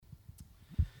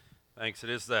Thanks.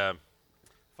 It is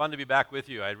fun to be back with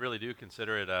you. I really do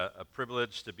consider it a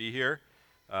privilege to be here.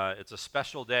 It's a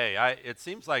special day. It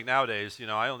seems like nowadays,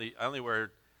 I only wear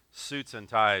suits and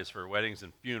ties for weddings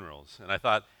and funerals. And I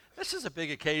thought, this is a big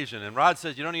occasion. And Rod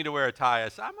says, you don't need to wear a tie. I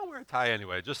said, I'm going to wear a tie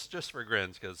anyway, just for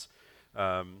grins, because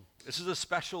this is a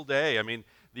special day. I mean,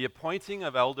 the appointing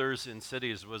of elders in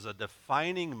cities was a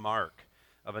defining mark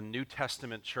of a New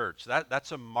Testament church.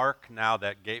 That's a mark now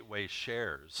that Gateway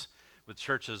shares with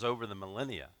churches over the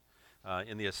millennia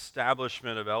in the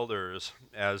establishment of elders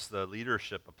as the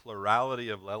leadership, a plurality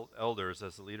of elders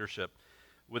as the leadership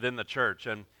within the church.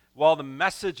 And while the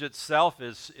message itself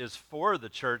is for the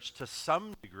church to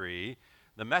some degree,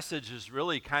 the message is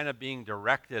really kind of being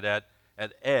directed at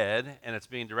Ed, and it's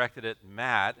being directed at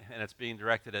Matt, and it's being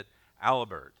directed at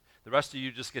Albert. The rest of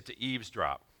you just get to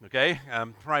eavesdrop, okay?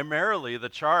 Primarily, the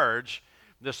charge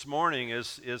this morning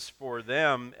is for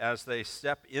them as they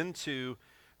step into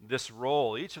this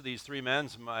role. Each of these three men,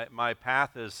 my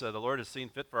path is, the Lord has seen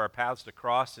fit for our paths to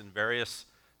cross in various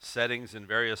settings, in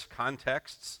various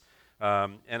contexts.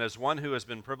 And as one who has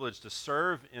been privileged to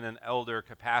serve in an elder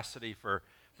capacity for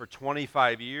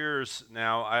 25 years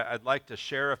now, I'd like to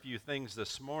share a few things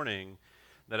this morning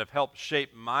that have helped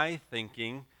shape my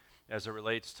thinking as it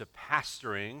relates to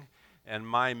pastoring and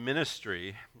my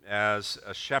ministry as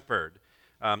a shepherd.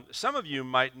 Some of you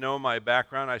might know my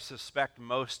background. I suspect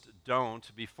most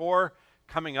don't. Before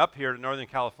coming up here to Northern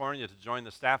California to join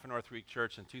the staff of North Creek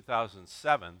Church in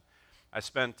 2007, I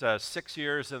spent 6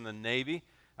 years in the Navy.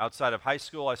 Outside of high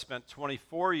school, I spent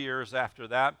 24 years after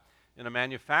that in a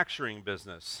manufacturing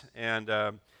business and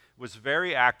was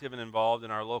very active and involved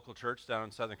in our local church down in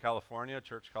Southern California, a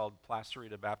church called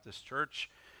Placerita Baptist Church.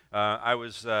 I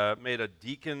was made a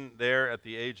deacon there at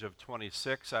the age of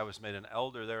 26. I was made an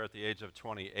elder there at the age of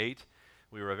 28.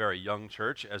 We were a very young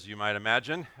church, as you might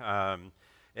imagine.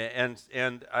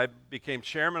 And I became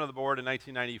chairman of the board in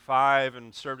 1995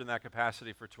 and served in that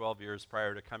capacity for 12 years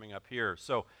prior to coming up here.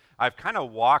 So I've kind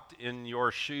of walked in your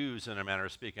shoes, in a manner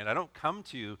of speaking. I don't come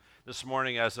to you this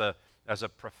morning as a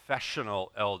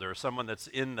professional elder, someone that's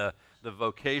in the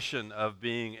vocation of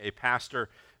being a pastor,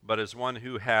 but as one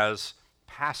who has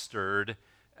pastored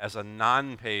as a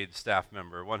non-paid staff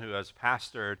member, one who has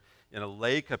pastored in a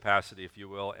lay capacity, if you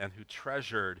will, and who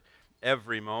treasured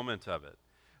every moment of it.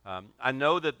 I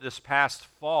know that this past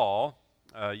fall,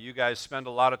 you guys spend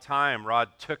a lot of time. Rod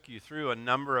took you through a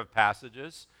number of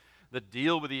passages that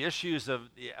deal with the issues of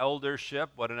the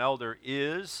eldership, what an elder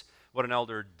is, what an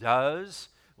elder does,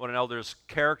 what an elder's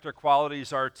character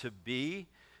qualities are to be,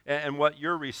 and what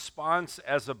your response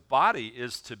as a body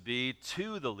is to be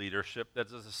to the leadership that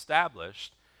is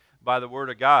established by the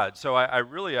Word of God. So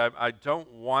I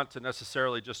don't want to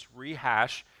necessarily just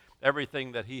rehash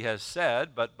everything that he has said,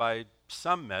 but by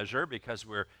some measure, because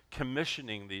we're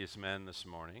commissioning these men this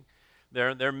morning,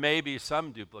 there may be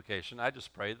some duplication. I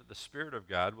just pray that the Spirit of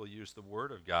God will use the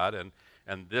Word of God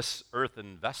and this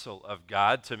earthen vessel of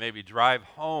God to maybe drive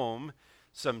home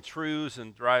some truths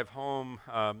and drive home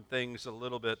things a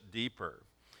little bit deeper.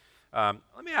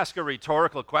 Let me ask a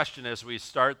rhetorical question as we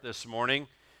start this morning.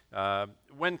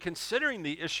 When considering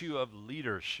the issue of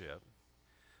leadership,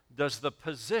 does the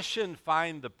position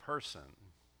find the person,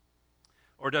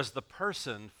 or does the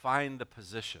person find the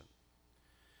position?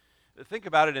 Think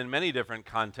about it in many different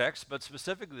contexts, but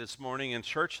specifically this morning in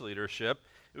church leadership,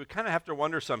 we kind of have to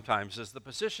wonder sometimes, does the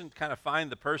position kind of find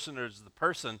the person, or does the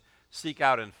person seek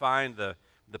out and find the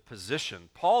position?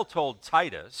 Paul told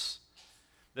Titus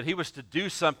that he was to do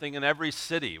something in every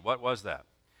city. What was that?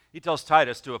 He tells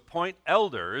Titus to appoint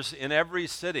elders in every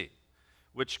city,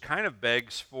 which kind of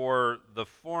begs for the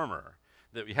former,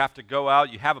 that you have to go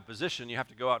out, you have a position, you have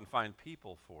to go out and find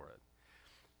people for it.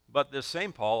 But this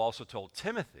same Paul also told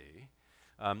Timothy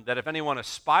that if anyone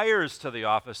aspires to the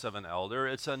office of an elder,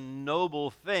 it's a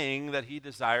noble thing that he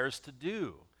desires to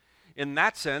do. In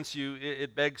that sense,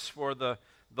 it begs for the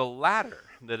latter,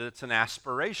 that it's an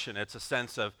aspiration, it's a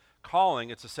sense of calling,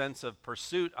 it's a sense of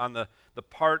pursuit on the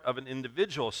part of an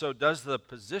individual. So does the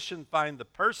position find the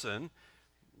person?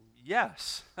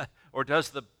 Yes. Or does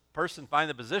the person find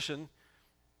the position?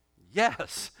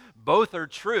 Yes. Both are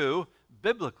true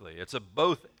biblically. It's a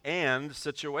both and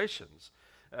situations.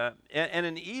 And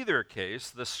in either case,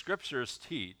 the scriptures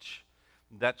teach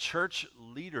that church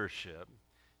leadership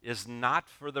is not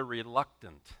for the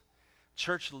reluctant.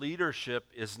 Church leadership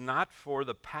is not for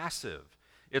the passive.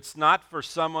 It's not for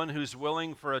someone who's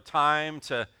willing for a time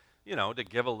to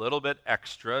give a little bit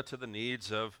extra to the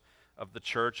needs of the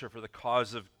church or for the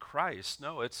cause of Christ.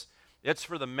 No, it's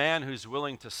for the man who's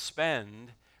willing to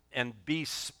spend and be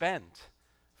spent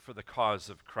for the cause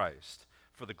of Christ.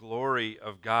 for the glory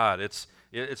of God. It's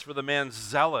for the man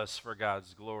zealous for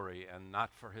God's glory and not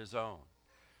for his own.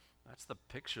 That's the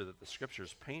picture that the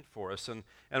Scriptures paint for us.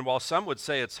 And while some would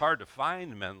say it's hard to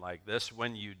find men like this,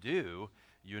 when you do,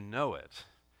 you know it.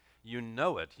 You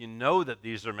know it. You know that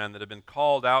these are men that have been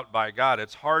called out by God.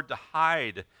 It's hard to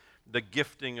hide the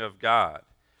gifting of God.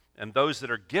 And those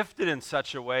that are gifted in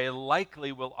such a way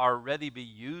likely will already be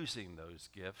using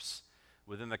those gifts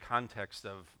within the context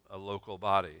of a local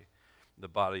body, the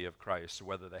body of Christ,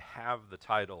 whether they have the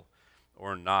title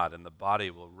or not, and the body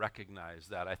will recognize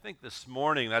that. I think this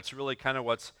morning that's really kind of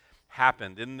what's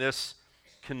happened in this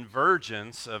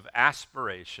convergence of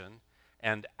aspiration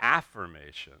and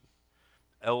affirmation.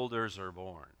 Elders are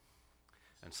born,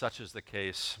 and such is the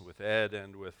case with Ed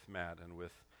and with Matt and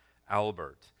with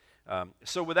Albert.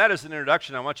 So with that as an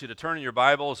introduction, I want you to turn in your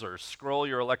Bibles or scroll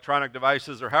your electronic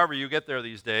devices or however you get there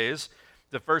these days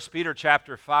to 1 Peter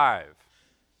chapter 5.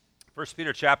 1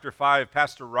 Peter chapter 5,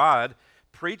 Pastor Rod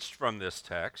preached from this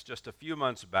text just a few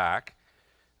months back,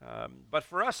 but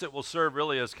for us it will serve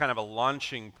really as kind of a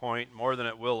launching point more than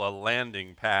it will a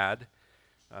landing pad.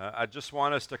 I just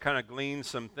want us to kind of glean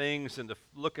some things and to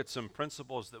look at some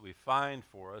principles that we find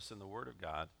for us in the Word of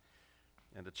God,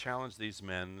 and to challenge these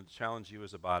men, and challenge you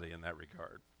as a body in that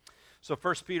regard. So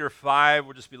 1 Peter 5,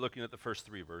 we'll just be looking at the first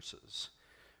 3 verses.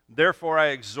 Therefore I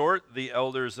exhort the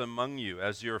elders among you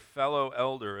as your fellow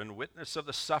elder and witness of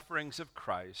the sufferings of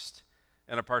Christ,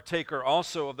 and a partaker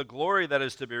also of the glory that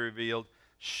is to be revealed,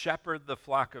 shepherd the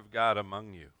flock of God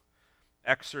among you,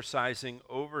 exercising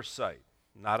oversight,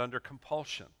 not under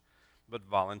compulsion, but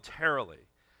voluntarily,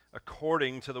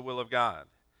 according to the will of God,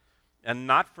 and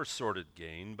not for sordid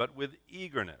gain, but with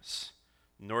eagerness,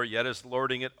 nor yet as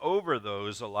lording it over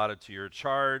those allotted to your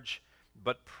charge,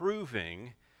 but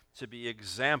proving to be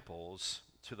examples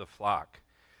to the flock.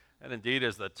 And indeed,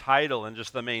 as the title and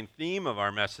just the main theme of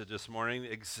our message this morning,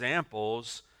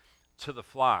 examples to the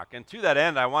flock. And to that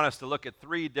end, I want us to look at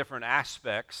 3 different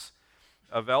aspects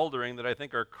of eldering that I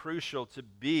think are crucial to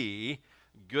be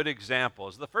good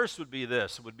examples. The first would be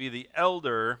this, would be the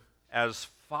elder as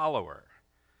follower.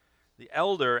 The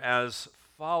elder as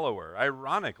follower.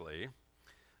 Ironically,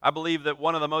 I believe that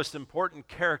one of the most important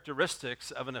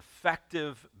characteristics of an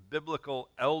effective biblical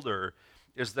elder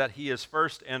is that he is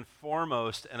first and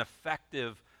foremost an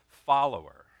effective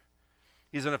follower.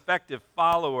 He's an effective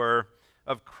follower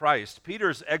of Christ.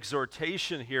 Peter's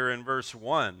exhortation here in verse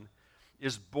 1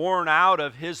 is born out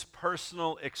of his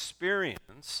personal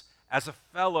experience as a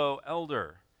fellow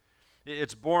elder.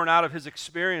 It's born out of his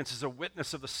experience as a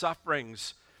witness of the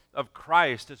sufferings of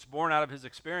Christ. It's born out of his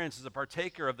experience as a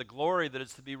partaker of the glory that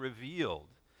is to be revealed.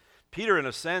 Peter, in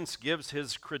a sense, gives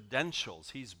his credentials.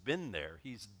 He's been there.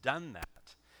 He's done that.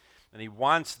 And he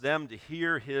wants them to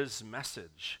hear his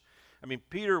message. I mean,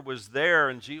 Peter was there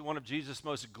in one of Jesus'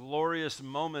 most glorious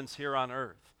moments here on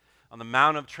earth, on the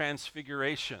Mount of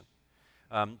Transfiguration.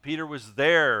 Peter was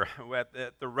there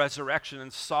at the resurrection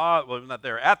and saw, well, not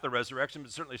there at the resurrection,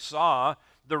 but certainly saw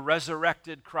the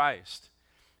resurrected Christ.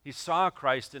 He saw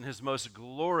Christ in his most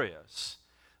glorious.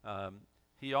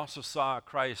 He also saw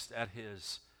Christ at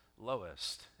his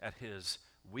lowest, at his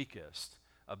weakest,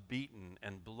 a beaten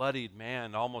and bloodied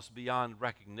man almost beyond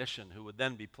recognition who would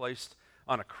then be placed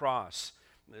on a cross.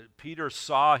 Peter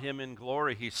saw him in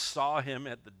glory. He saw him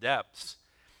at the depths.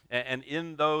 And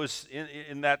in those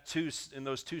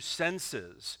 2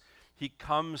 senses, he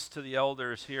comes to the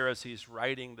elders here as he's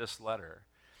writing this letter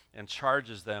and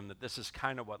charges them that this is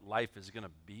kind of what life is going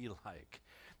to be like.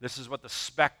 This is what the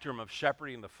spectrum of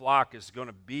shepherding the flock is going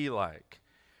to be like.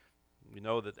 We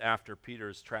know that after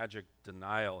Peter's tragic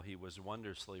denial, he was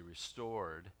wondrously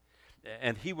restored.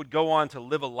 And he would go on to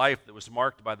live a life that was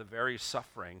marked by the very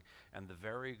suffering and the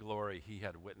very glory he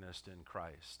had witnessed in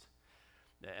Christ.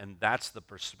 And that's the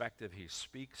perspective he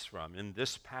speaks from. In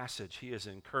this passage, he is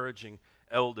encouraging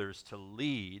elders to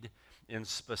lead in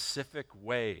specific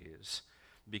ways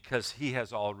because he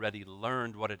has already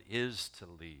learned what it is to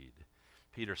lead.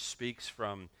 Peter speaks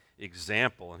from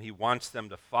example, and he wants them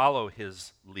to follow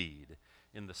his lead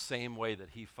in the same way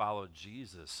that he followed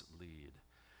Jesus' lead.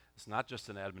 It's not just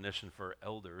an admonition for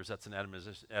elders, that's an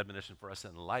admonition for us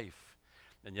in life.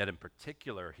 And yet in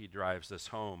particular, he drives this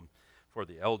home for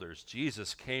the elders.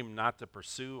 Jesus came not to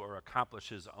pursue or accomplish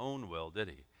his own will, did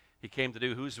he? He came to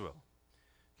do whose will?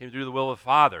 He came to do the will of the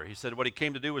Father. He said what he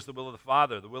came to do was the will of the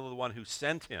Father, the will of the one who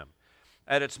sent him.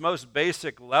 At its most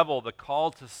basic level, the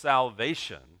call to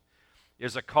salvation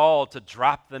is a call to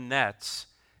drop the nets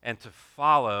and to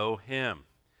follow him.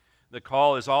 The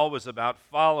call is always about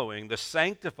following. The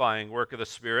sanctifying work of the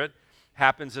Spirit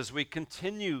happens as we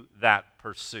continue that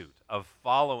pursuit of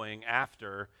following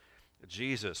after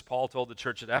Jesus. Paul told the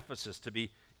church at Ephesus to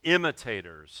be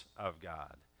imitators of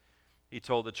God. He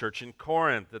told the church in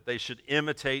Corinth that they should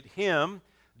imitate him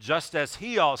just as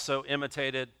he also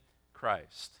imitated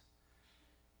Christ.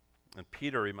 And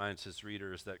Peter reminds his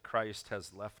readers that Christ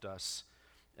has left us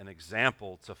an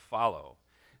example to follow.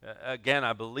 Again,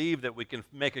 I believe that we can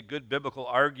make a good biblical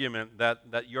argument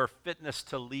that your fitness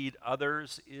to lead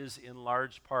others is in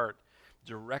large part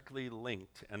directly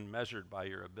linked and measured by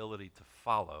your ability to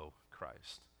follow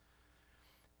Christ.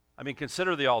 I mean,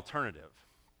 consider the alternative.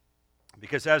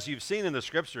 Because as you've seen in the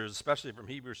scriptures, especially from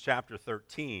Hebrews chapter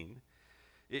 13,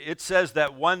 it says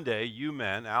that one day, you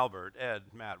men, Albert, Ed,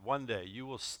 Matt, one day you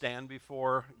will stand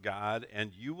before God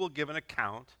and you will give an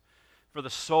account for the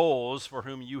souls for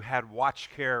whom you had watch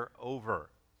care over.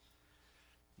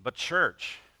 But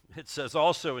church, it says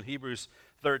also in Hebrews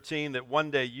 13 that one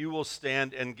day you will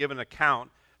stand and give an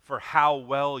account for how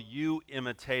well you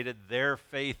imitated their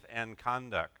faith and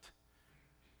conduct.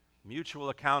 Mutual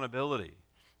accountability,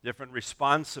 different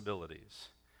responsibilities.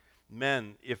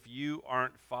 Men, if you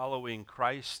aren't following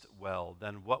Christ well,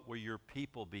 then what will your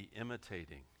people be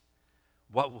imitating?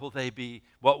 What will they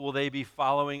be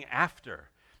following after?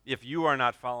 If you are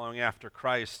not following after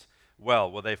Christ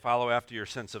well, will they follow after your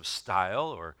sense of style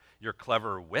or your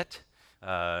clever wit?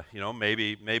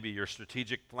 Maybe your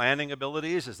strategic planning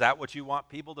abilities. Is that what you want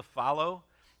people to follow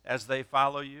as they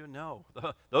follow you? No.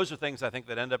 Those are things I think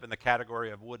that end up in the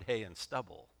category of wood, hay, and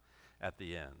stubble at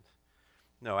the end.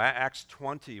 No, Acts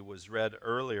 20 was read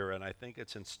earlier, and I think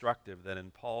it's instructive that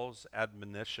in Paul's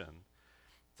admonition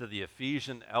to the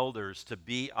Ephesian elders to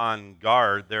be on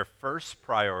guard, their first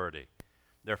priority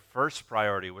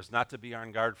was not to be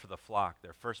on guard for the flock.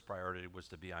 Their first priority was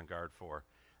to be on guard for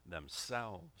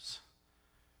themselves.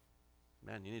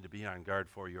 Man, you need to be on guard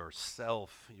for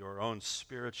yourself, your own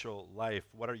spiritual life.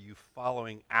 What are you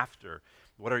following after?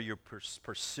 What are you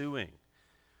pursuing?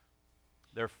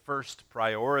 Their first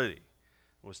priority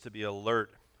was to be alert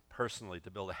personally,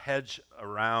 to build a hedge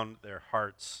around their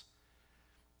hearts.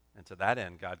 And to that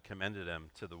end, God commended them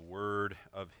to the word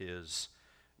of his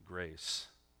grace.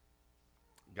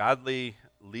 Godly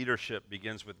leadership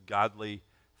begins with godly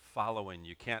following.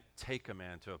 You can't take a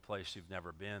man to a place you've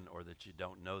never been or that you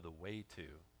don't know the way to.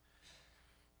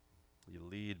 You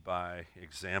lead by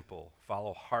example.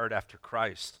 Follow hard after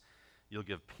Christ. You'll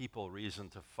give people reason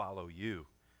to follow you.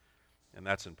 And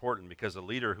that's important because a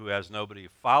leader who has nobody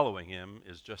following him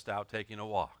is just out taking a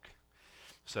walk.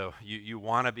 So you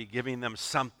want to be giving them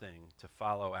something to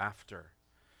follow after.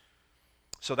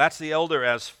 So that's the elder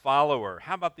as follower.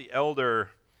 How about the elder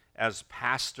as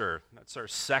pastor? That's our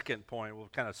second point. We'll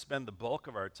kind of spend the bulk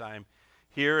of our time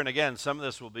here. And again, some of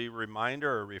this will be a reminder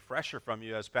or refresher from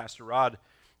you as Pastor Rod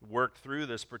worked through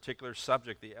this particular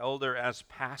subject, the elder as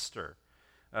pastor.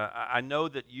 I know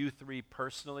that you three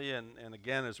personally, and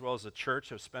again, as well as the church,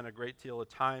 have spent a great deal of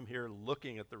time here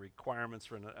looking at the requirements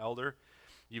for an elder.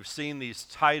 You've seen these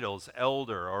titles,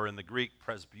 elder, or in the Greek,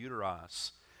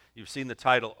 presbyteros. You've seen the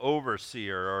title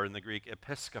overseer, or in the Greek,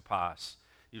 episkopos.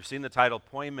 You've seen the title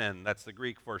poimen, that's the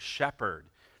Greek for shepherd.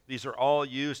 These are all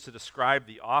used to describe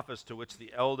the office to which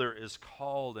the elder is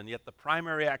called, and yet the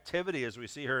primary activity, as we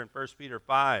see here in 1 Peter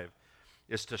 5,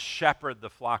 is to shepherd the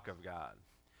flock of God.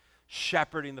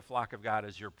 Shepherding the flock of God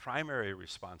is your primary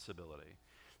responsibility.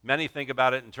 Many think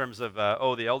about it in terms of,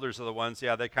 the elders are the ones,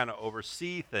 they kind of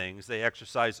oversee things. They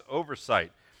exercise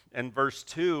oversight. And verse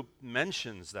 2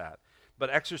 mentions that. But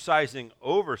exercising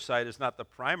oversight is not the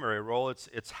primary role.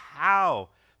 It's how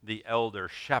the elder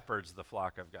shepherds the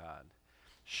flock of God.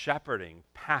 Shepherding,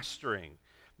 pastoring,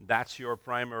 that's your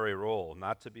primary role.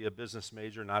 Not to be a business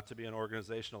major, not to be an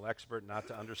organizational expert, not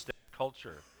to understand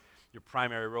culture. Your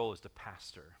primary role is to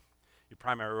pastor. Your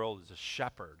primary role is to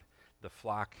shepherd the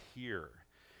flock here.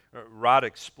 Rod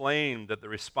explained that the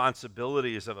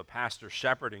responsibilities of a pastor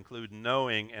shepherd include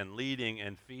knowing and leading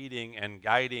and feeding and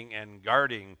guiding and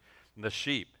guarding the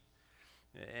sheep.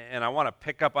 And I want to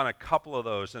pick up on a couple of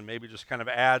those and maybe just kind of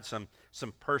add some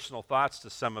personal thoughts to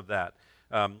some of that.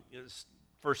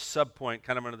 First subpoint,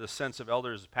 kind of under the sense of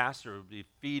elder as a pastor, would be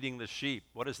feeding the sheep.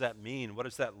 What does that mean? What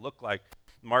does that look like?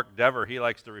 Mark Dever, he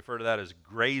likes to refer to that as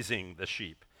grazing the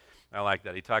sheep. I like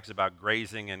that. He talks about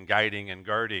grazing and guiding and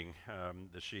guarding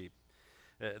the sheep.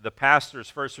 The pastor's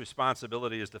first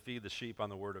responsibility is to feed the sheep on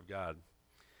the Word of God.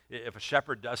 If a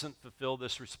shepherd doesn't fulfill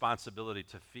this responsibility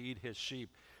to feed his sheep,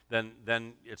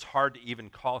 then it's hard to even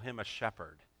call him a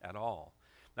shepherd at all.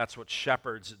 That's what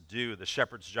shepherds do. The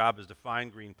shepherd's job is to find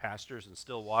green pastures and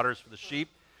still waters for the sheep,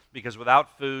 because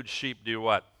without food, sheep do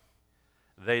what?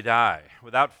 They die.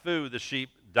 Without food, the sheep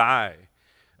die.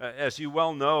 As you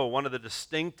well know, one of the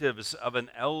distinctives of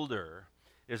an elder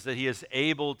is that he is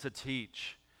able to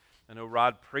teach. I know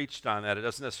Rod preached on that. It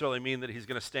doesn't necessarily mean that he's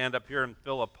going to stand up here and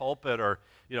fill a pulpit or,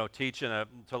 teach to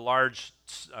large,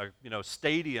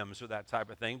 stadiums or that type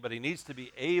of thing, but he needs to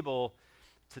be able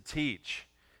to teach.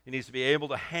 He needs to be able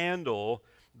to handle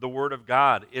the Word of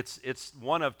God. It's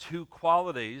one of two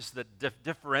qualities that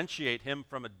differentiate him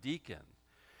from a deacon.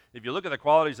 If you look at the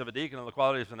qualities of a deacon and the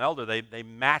qualities of an elder, they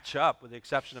match up with the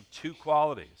exception of two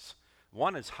qualities.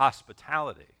 One is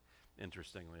hospitality,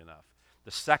 interestingly enough.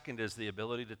 The second is the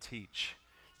ability to teach,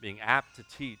 being apt to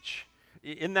teach.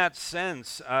 In that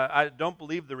sense, I don't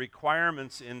believe the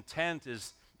requirement's intent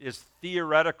is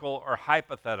theoretical or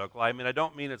hypothetical. I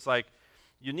don't mean it's like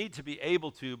you need to be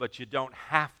able to, but you don't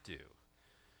have to.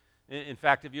 In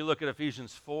fact, if you look at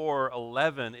Ephesians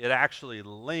 4:11, it actually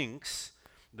links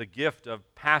the gift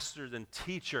of pastor and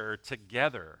teacher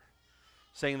together,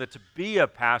 saying that to be a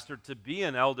pastor, to be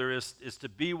an elder, is to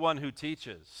be one who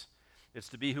teaches. It's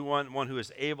to be one who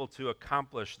is able to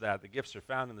accomplish that. The gifts are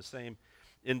found in the same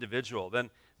individual. Then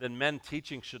men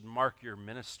teaching should mark your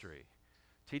ministry.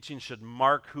 Teaching should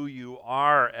mark who you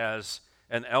are as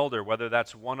an elder, whether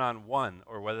that's one-on-one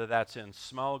or whether that's in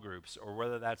small groups or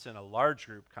whether that's in a large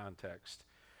group context.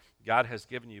 God has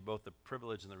given you both the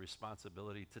privilege and the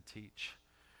responsibility to teach.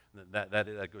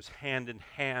 That goes hand in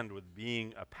hand with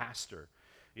being a pastor.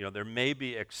 There may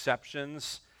be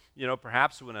exceptions,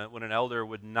 perhaps when an elder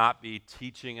would not be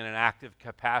teaching in an active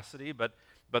capacity, but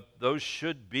those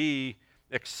should be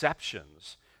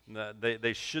exceptions.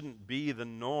 They shouldn't be the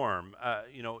norm.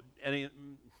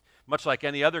 Much like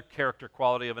any other character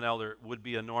quality of an elder would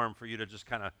be a norm for you to just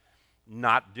kind of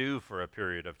not do for a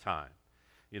period of time.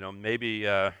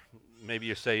 Maybe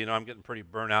you say, I'm getting pretty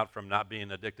burnt out from not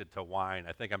being addicted to wine.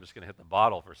 I think I'm just going to hit the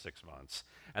bottle for 6 months,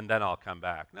 and then I'll come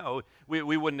back. No,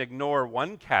 we wouldn't ignore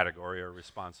one category or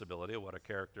responsibility of what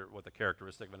the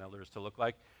characteristic of an elder is to look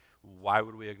like. Why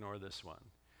would we ignore this one?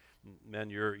 Men,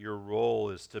 your role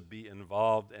is to be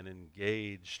involved and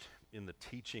engaged in the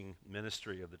teaching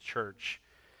ministry of the church.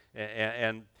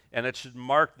 And it should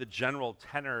mark the general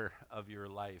tenor of your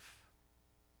life.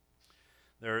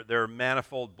 There are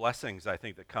manifold blessings, I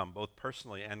think, that come both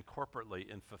personally and corporately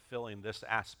in fulfilling this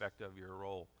aspect of your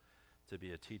role to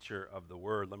be a teacher of the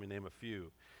Word. Let me name a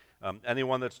few.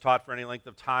 Anyone that's taught for any length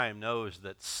of time knows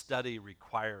that study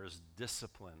requires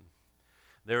discipline.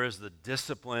 There is the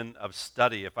discipline of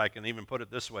study, if I can even put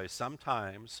it this way.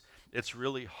 Sometimes it's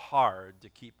really hard to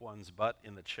keep one's butt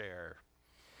in the chair.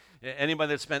 Anybody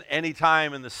that's spent any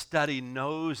time in the study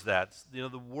knows that. The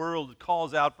world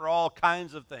calls out for all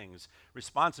kinds of things.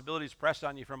 Responsibilities pressed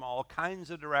on you from all kinds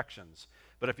of directions.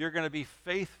 But if you're going to be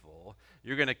faithful,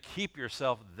 you're going to keep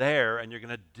yourself there and you're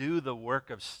going to do the work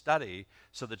of study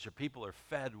so that your people are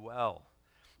fed well.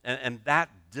 And that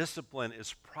discipline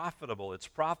is profitable. It's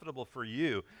profitable for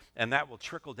you, and that will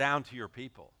trickle down to your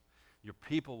people. Your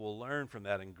people will learn from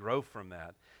that and grow from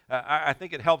that. I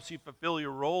think it helps you fulfill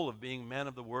your role of being men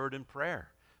of the Word and prayer.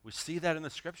 We see that in the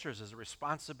Scriptures as a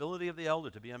responsibility of the elder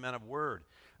to be a man of Word,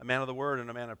 a man of the Word and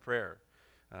a man of prayer.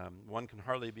 One can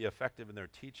hardly be effective in their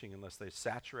teaching unless they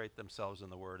saturate themselves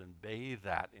in the Word and bathe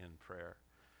that in prayer.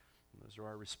 And those are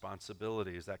our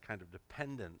responsibilities. That kind of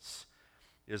dependence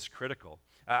is critical.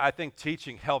 I think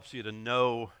teaching helps you to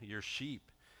know your sheep.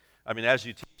 As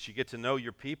you teach, you get to know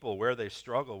your people, where they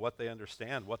struggle, what they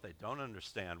understand, what they don't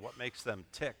understand, what makes them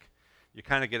tick. You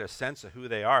kind of get a sense of who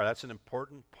they are. That's an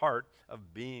important part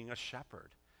of being a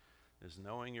shepherd, is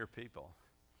knowing your people.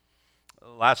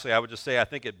 Lastly, I would just say I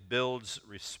think it builds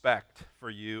respect for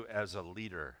you as a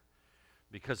leader,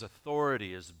 because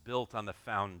authority is built on the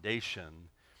foundation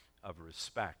of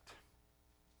respect.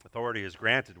 Authority is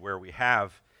granted where we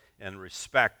have and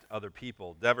respect other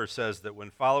people. Dever says that when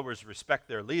followers respect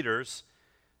their leaders,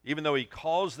 even though he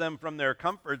calls them from their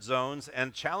comfort zones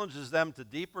and challenges them to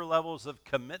deeper levels of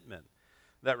commitment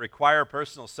that require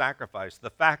personal sacrifice, the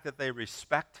fact that they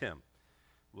respect him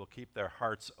will keep their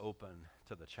hearts open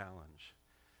to the challenge.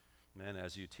 Men,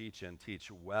 as you teach and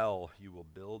teach well, you will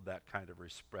build that kind of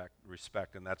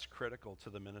respect, and that's critical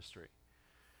to the ministry.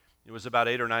 It was about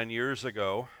 8 or 9 years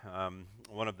ago,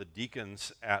 one of the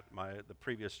deacons at the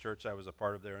previous church I was a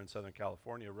part of there in Southern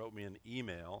California wrote me an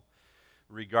email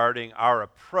regarding our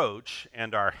approach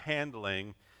and our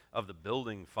handling of the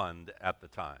building fund at the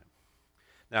time.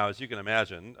 Now, as you can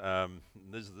imagine,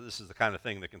 this is the kind of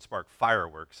thing that can spark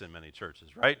fireworks in many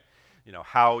churches, right?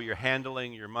 How you're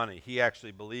handling your money. He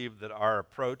actually believed that our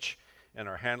approach and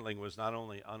our handling was not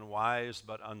only unwise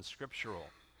but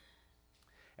unscriptural.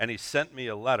 And he sent me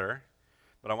a letter,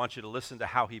 but I want you to listen to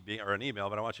how an email,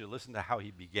 but I want you to listen to how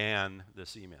he began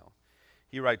this email.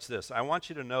 he writes this: I want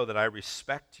you to know that I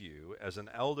respect you as an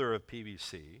elder of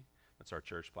PBC, that's our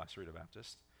church, Placerita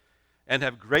Baptist, and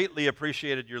have greatly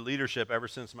appreciated your leadership ever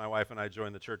since my wife and I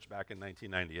joined the church back in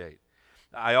 1998.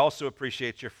 I also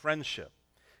appreciate your friendship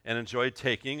and enjoyed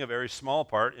taking a very small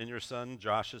part in your son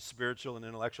Josh's spiritual and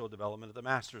intellectual development at the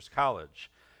Master's College.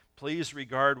 Please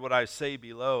regard what I say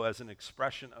below as an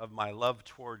expression of my love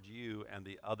toward you and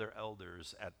the other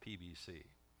elders at PBC.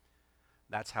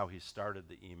 That's how he started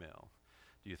the email.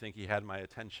 Do you think he had my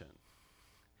attention?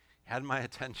 He had my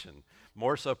attention,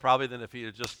 more so probably than if he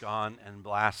had just gone and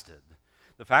blasted.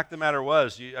 The fact of the matter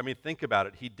was, think about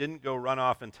it. He didn't go run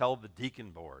off and tell the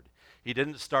deacon board. He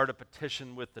didn't start a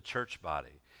petition with the church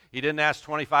body. He didn't ask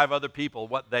 25 other people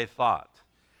what they thought.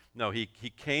 No, he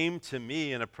came to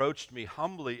me and approached me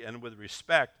humbly and with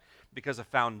respect because a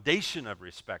foundation of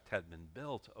respect had been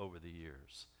built over the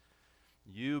years.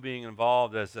 You being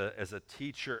involved as a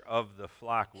teacher of the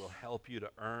flock will help you to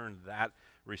earn that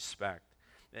respect.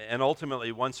 And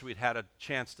ultimately, once we'd had a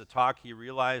chance to talk, he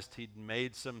realized he'd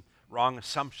made some wrong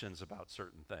assumptions about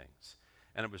certain things.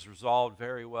 And it was resolved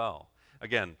very well.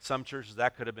 Again, some churches,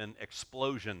 that could have been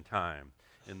explosion time.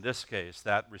 In this case,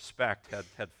 that respect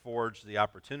had forged the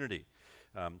opportunity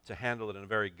to handle it in a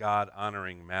very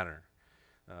God-honoring manner.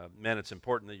 Men, it's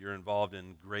important that you're involved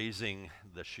in grazing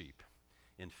the sheep,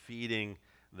 in feeding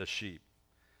the sheep.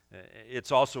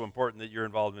 It's also important that you're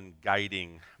involved in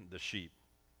guiding the sheep,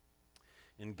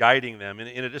 in guiding them.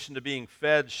 In addition to being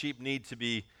fed, sheep need to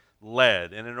be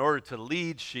led. And in order to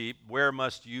lead sheep, where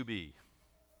must you be?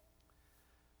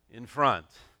 In front.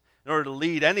 In order to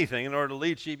lead anything, in order to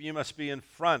lead sheep, you must be in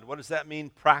front. What does that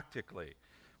mean practically?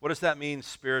 What does that mean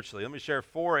spiritually? Let me share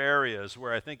 4 areas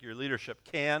where I think your leadership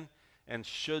can and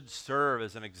should serve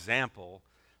as an example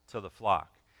to the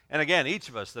flock. And again, each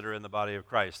of us that are in the body of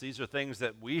Christ, these are things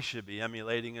that we should be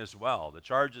emulating as well. The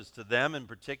charge is to them in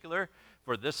particular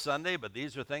for this Sunday, but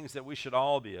these are things that we should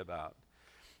all be about.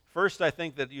 First, I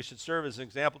think that you should serve as an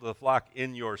example to the flock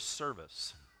in your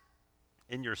service.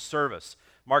 In your service.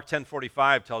 Mark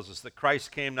 10:45 tells us that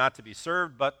Christ came not to be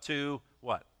served, but to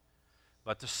what?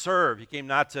 But to serve. He came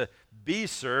not to be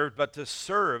served, but to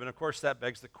serve. And of course, that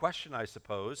begs the question, I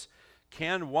suppose,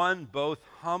 can one both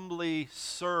humbly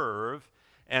serve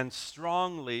and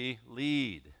strongly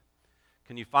lead?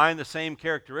 Can you find the same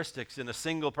characteristics in a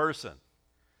single person?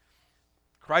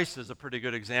 Christ is a pretty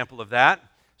good example of that.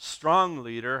 Strong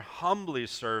leader, humbly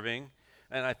serving,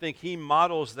 and I think he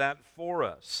models that for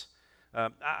us.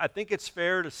 I think it's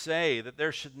fair to say that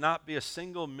there should not be a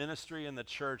single ministry in the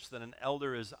church that an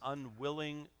elder is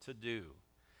unwilling to do.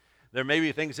 There may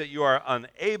be things that you are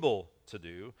unable to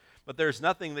do, but there's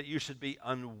nothing that you should be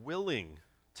unwilling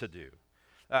to do.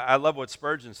 I love what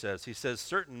Spurgeon says. He says,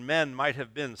 certain men might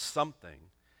have been something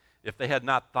if they had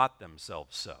not thought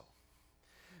themselves so.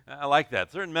 I like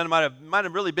that. Certain men might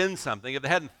have really been something if they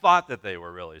hadn't thought that they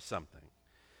were really something.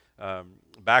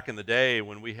 Back in the day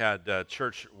when we had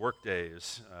church work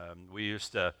days,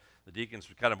 the deacons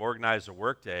would kind of organize a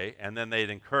work day, and then they'd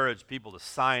encourage people to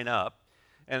sign up,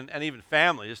 and even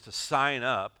families to sign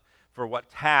up for what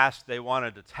task they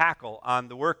wanted to tackle on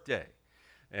the work day.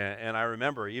 And I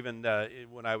remember even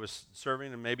when I was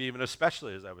serving, and maybe even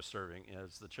especially as I was serving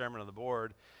as the chairman of the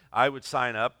board, I would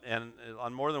sign up, and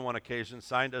on more than one occasion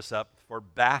signed us up for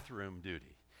bathroom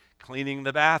duty. Cleaning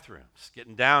the bathrooms,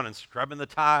 getting down and scrubbing the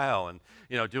tile and,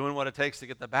 doing what it takes to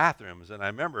get the bathrooms. And I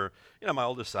remember, my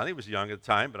oldest son, he was young at the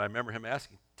time, but I remember him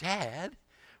asking, Dad,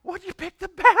 what did you pick the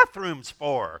bathrooms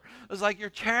for? I was like, you're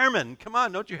chairman. Come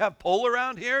on, don't you have pull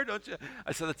around here? Don't you?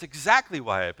 I said, that's exactly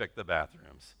why I picked the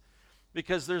bathrooms.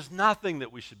 Because there's nothing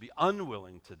that we should be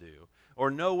unwilling to do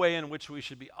or no way in which we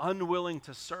should be unwilling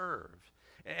to serve.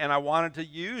 And I wanted to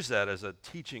use that as a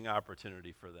teaching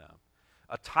opportunity for them.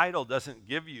 A title doesn't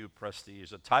give you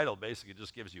prestige. A title basically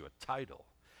just gives you a title.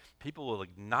 People will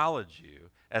acknowledge you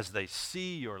as they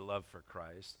see your love for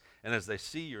Christ and as they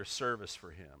see your service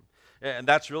for Him. And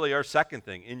that's really our second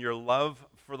thing, in your love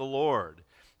for the Lord.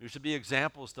 You should be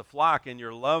examples to flock in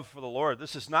your love for the Lord.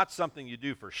 This is not something you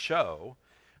do for show.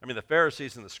 The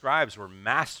Pharisees and the scribes were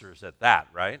masters at that,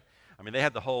 right? They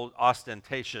had the whole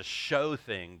ostentatious show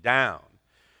thing down.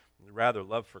 Rather,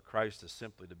 love for Christ is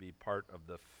simply to be part of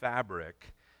the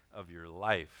fabric of your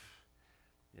life.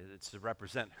 It's to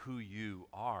represent who you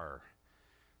are.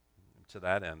 To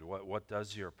that end, what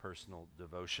does your personal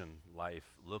devotion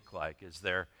life look like? Is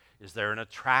there an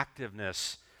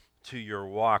attractiveness to your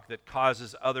walk that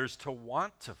causes others to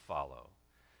want to follow?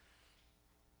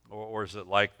 Or is it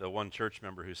like the one church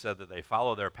member who said that they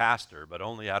follow their pastor, but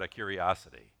only out of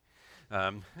curiosity?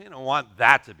 You don't want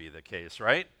that to be the case,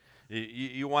 right?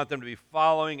 You want them to be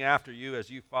following after you as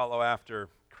you follow after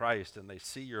Christ, and they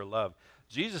see your love.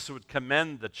 Jesus would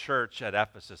commend the church at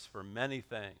Ephesus for many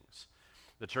things.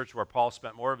 The church where Paul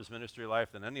spent more of his ministry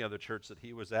life than any other church that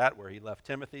he was at, where he left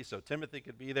Timothy, so Timothy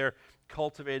could be there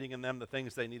cultivating in them the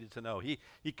things they needed to know. He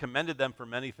commended them for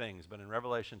many things, but in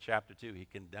Revelation chapter 2, he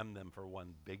condemned them for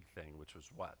one big thing, which was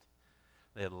what?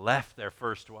 They had left their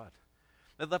first what?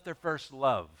 They had left their first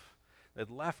love. They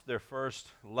had left their first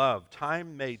love.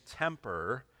 Time may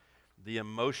temper the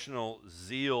emotional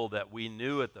zeal that we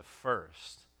knew at the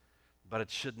first, but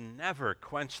it should never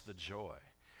quench the joy.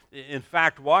 In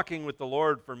fact, walking with the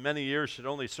Lord for many years should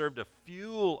only serve to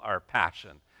fuel our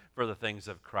passion for the things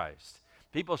of Christ.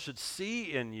 People should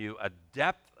see in you a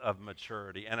depth of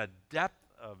maturity and a depth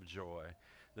of joy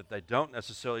that they don't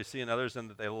necessarily see in others and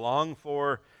that they long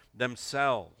for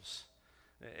themselves.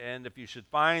 And if you should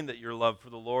find that your love for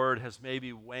the Lord has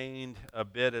maybe waned a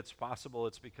bit, it's possible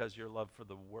it's because your love for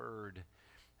the Word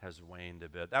has waned a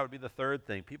bit. That would be the third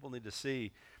thing. People need to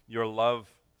see your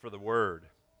love for the Word.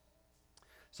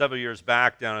 Several years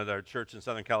back, down at our church in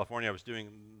Southern California,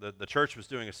 the church was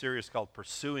doing a series called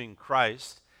Pursuing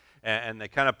Christ, and they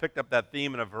kind of picked up that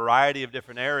theme in a variety of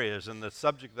different areas. And the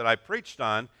subject that I preached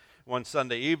on one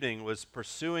Sunday evening was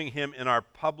pursuing Him in our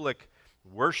public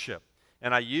worship.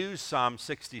 And I used Psalm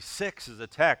 66 as a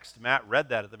text. Matt read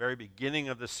that at the very beginning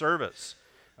of the service.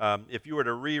 If you were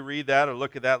to reread that or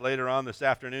look at that later on this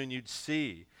afternoon, you'd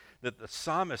see that the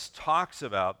psalmist talks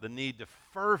about the need to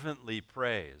fervently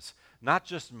praise. Not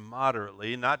just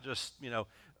moderately, not just,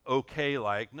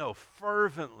 okay-like. No,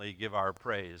 fervently give our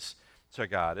praise to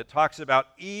God. It talks about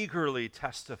eagerly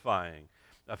testifying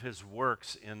of His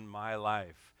works in my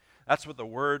life. That's what the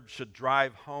Word should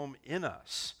drive home in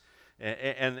us.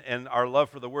 And our love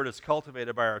for the Word is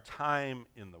cultivated by our time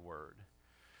in the Word.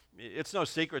 It's no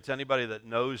secret to anybody that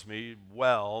knows me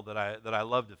well that I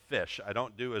love to fish. I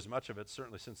don't do as much of it,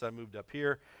 certainly since I moved up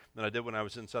here, than I did when I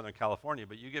was in Southern California.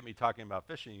 But you get me talking about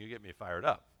fishing, you get me fired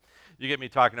up. You get me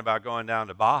talking about going down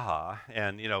to Baja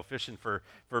and, fishing for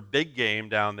big game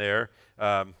down there.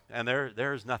 And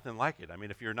there's nothing like it. I mean,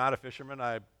 if you're not a fisherman,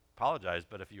 I apologize.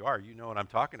 But if you are, you know what I'm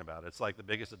talking about. It's like the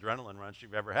biggest adrenaline rush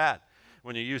you've ever had,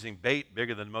 when you're using bait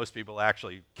bigger than most people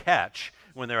actually catch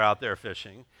when they're out there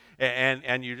fishing.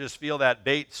 And you just feel that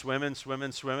bait swimming,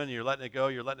 you're letting it go,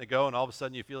 and all of a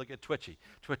sudden you feel it get twitchy,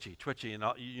 and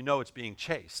you know it's being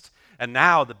chased. And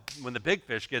now when the big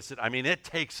fish gets it, it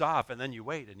takes off, and then you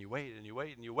wait,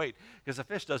 because the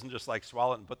fish doesn't just like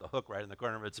swallow it and put the hook right in the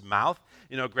corner of its mouth,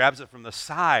 grabs it from the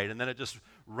side, and then it just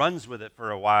runs with it for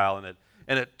a while, and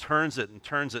it turns it,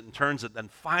 then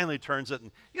finally turns it,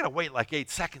 and you got to wait like 8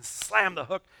 seconds, slam the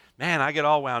hook. Man, I get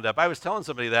all wound up. I was telling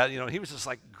somebody that, he was just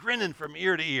like grinning from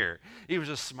ear to ear. He was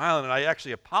just smiling, and I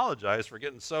actually apologized for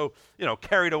getting so,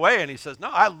 carried away. And he says, no,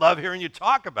 I love hearing you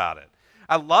talk about it.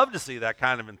 I love to see that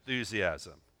kind of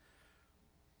enthusiasm.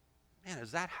 Man,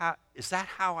 is that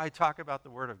how I talk about the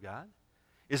Word of God?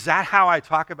 Is that how I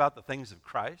talk about the things of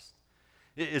Christ?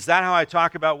 Is that how I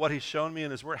talk about what He's shown me in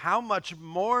His Word? How much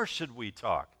more should we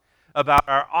talk about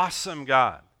our awesome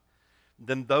God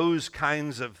than those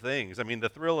kinds of things? The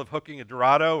thrill of hooking a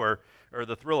Dorado or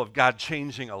the thrill of God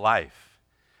changing a life.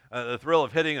 The thrill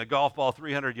of hitting a golf ball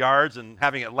 300 yards and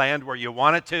having it land where you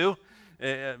want it to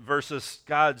versus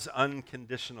God's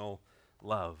unconditional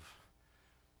love.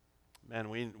 Man,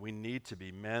 we need to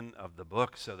be men of the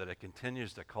book so that it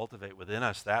continues to cultivate within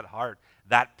us that heart,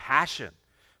 that passion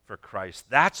for Christ.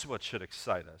 That's what should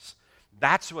excite us.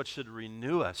 That's what should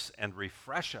renew us and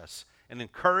refresh us and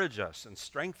encourage us and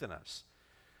strengthen us.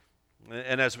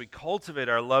 And as we cultivate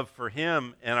our love for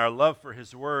Him and our love for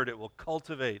His Word, it will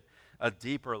cultivate a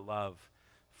deeper love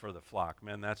for the flock.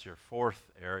 Man, that's your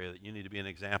fourth area that you need to be an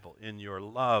example in your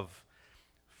love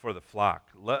for the flock.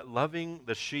 Loving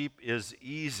the sheep is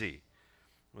easy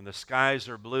when the skies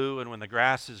are blue and when the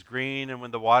grass is green and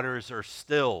when the waters are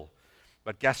still.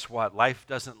 But guess what? Life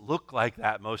doesn't look like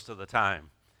that most of the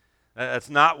time. That's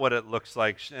not what it looks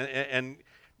like. And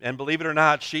believe it or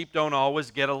not, sheep don't always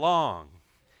get along.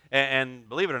 And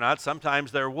believe it or not,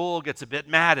 sometimes their wool gets a bit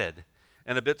matted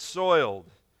and a bit soiled,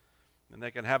 and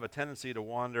they can have a tendency to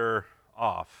wander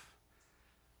off.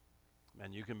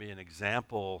 Man, you can be an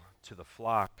example to the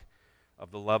flock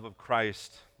of the love of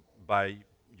Christ by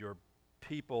your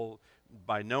people,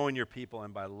 by knowing your people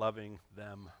and by loving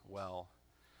them well.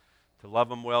 To love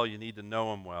them well, you need to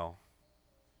know them well.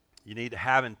 You need to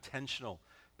have intentional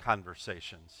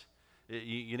conversations.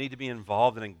 You need to be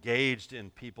involved and engaged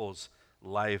in people's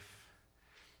life.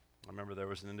 I remember there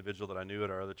was an individual that I knew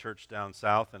at our other church down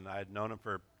south, and I had known him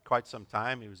for quite some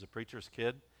time. He was a preacher's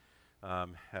kid,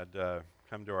 had kind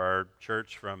come to our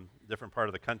church from a different part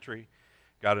of the country,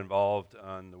 got involved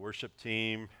on the worship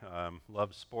team,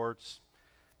 loved sports,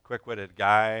 quick-witted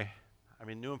guy. I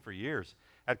mean, knew him for years.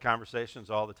 Had conversations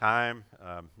all the time,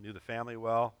 knew the family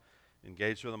well,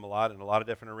 engaged with them a lot in a lot of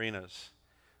different arenas,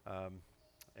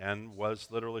 and was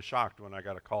literally shocked when I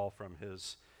got a call from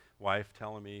his wife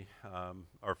telling me,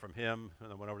 or from him,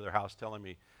 and I went over to their house telling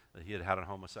me that he had had a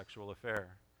homosexual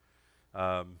affair.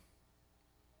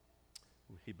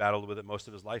 He battled with it most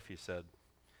of his life, he said.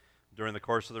 During the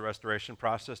course of the restoration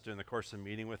process, during the course of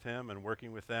meeting with him and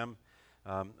working with them,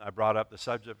 I brought up the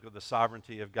subject of the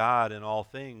sovereignty of God in all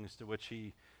things, to which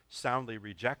he soundly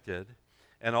rejected.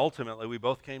 And ultimately, we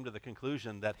both came to the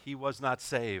conclusion that he was not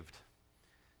saved.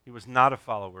 He was not a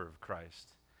follower of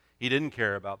Christ. He didn't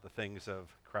care about the things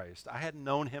of Christ. I had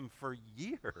known him for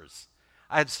years.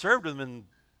 I had served with him and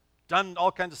done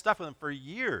all kinds of stuff with him for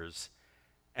years,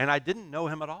 and I didn't know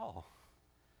him at all.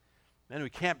 Man, we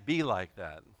can't be like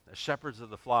that. As shepherds of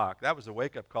the flock, that was a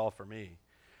wake-up call for me.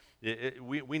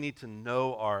 We need to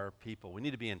know our people. We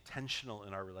need to be intentional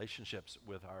in our relationships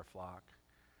with our flock.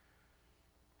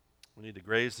 We need to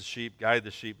graze the sheep, guide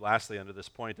the sheep. Lastly, under this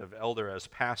point of elder as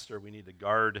pastor, we need to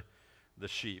guard the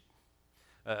sheep.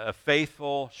 A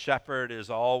faithful shepherd is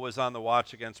always on the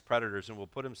watch against predators and will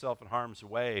put himself in harm's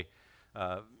way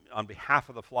on behalf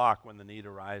of the flock when the need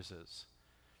arises.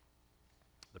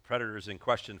 The predators in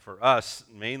question for us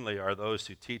mainly are those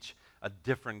who teach a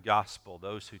different gospel,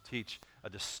 those who teach a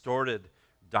distorted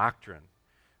doctrine.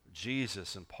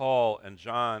 Jesus and Paul and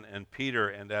John and Peter,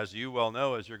 and as you well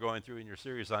know as you're going through in your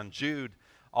series on Jude,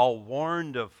 all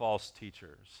warned of false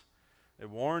teachers. They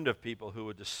warned of people who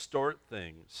would distort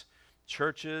things.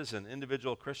 Churches and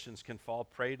individual Christians can fall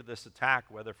prey to this attack,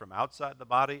 whether from outside the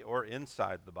body or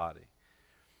inside the body.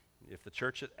 If the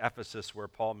church at Ephesus, where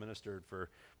Paul ministered for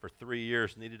 3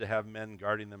 years, needed to have men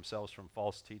guarding themselves from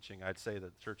false teaching, I'd say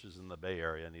that churches in the Bay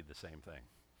Area need the same thing.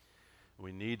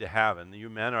 We need to have, and you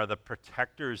men are the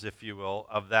protectors, if you will,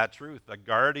 of that truth, the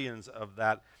guardians of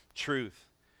that truth.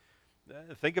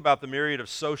 Think about the myriad of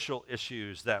social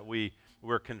issues that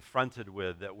we're confronted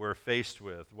with, that we're faced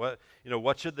with.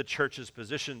 What should the church's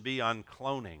position be on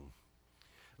cloning?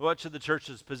 What should the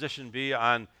church's position be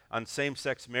on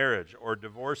same-sex marriage or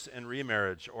divorce and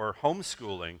remarriage or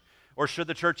homeschooling? Or should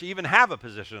the church even have a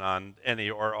position on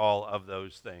any or all of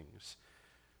those things?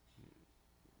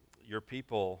 Your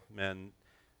people, men,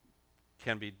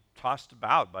 can be tossed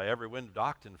about by every wind of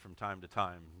doctrine from time to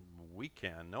time. We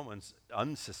can. No one's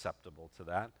unsusceptible to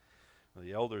that.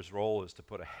 The elder's role is to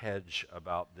put a hedge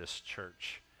about this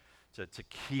church, to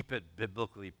keep it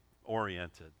biblically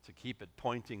oriented, to keep it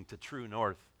pointing to true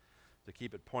north, to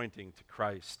keep it pointing to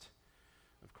Christ.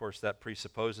 Of course, that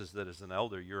presupposes that as an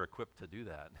elder, you're equipped to do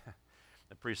that.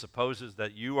 It presupposes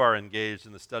that you are engaged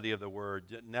in the study of the Word.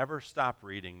 Never stop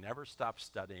reading, never stop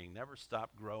studying, never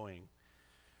stop growing.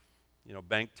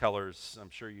 Bank tellers, I'm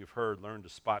sure you've heard, learn to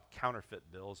spot counterfeit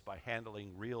bills by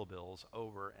handling real bills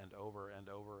over and over and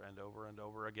over and over and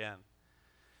over again.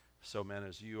 So, men,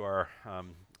 as you are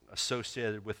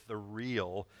associated with the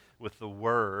real, with the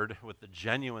Word, with the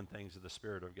genuine things of the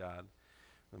Spirit of God,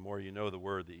 the more you know the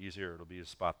Word, the easier it'll be to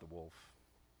spot the wolf.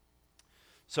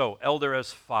 So, elder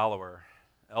as follower,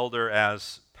 elder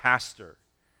as pastor.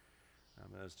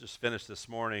 I was just finished this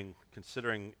morning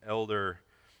considering elder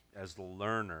as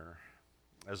learner.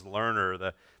 As learner,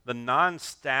 the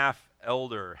non-staff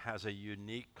elder has a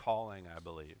unique calling, I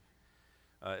believe.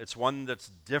 It's one that's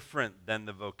different than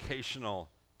the vocational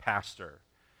pastor.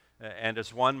 And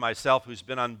as one myself who's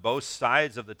been on both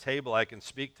sides of the table, I can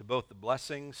speak to both the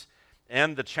blessings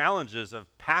and the challenges of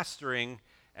pastoring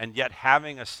and yet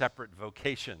having a separate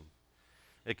vocation.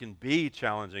 It can be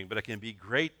challenging, but it can be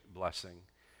great blessing.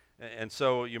 And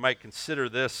so you might consider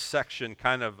this section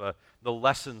kind of the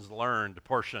lessons learned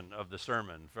portion of the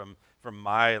sermon from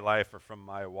my life or from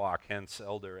my walk, hence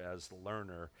elder as the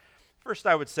learner. First,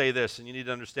 I would say this, and you need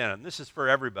to understand it, and this is for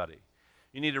everybody.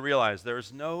 You need to realize there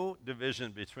is no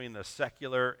division between the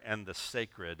secular and the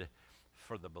sacred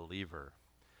for the believer.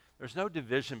 There's no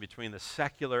division between the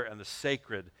secular and the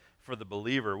sacred for the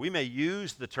believer. We may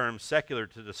use the term secular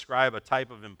to describe a type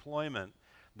of employment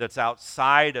that's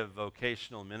outside of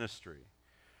vocational ministry.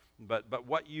 But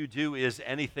what you do is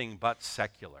anything but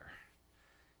secular.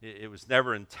 It was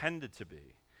never intended to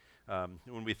be.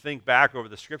 When we think back over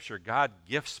the Scripture, God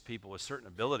gifts people with certain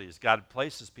abilities. God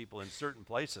places people in certain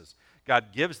places.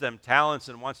 God gives them talents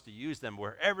and wants to use them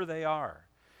wherever they are.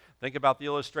 Think about the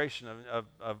illustration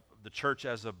of the church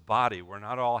as a body. We're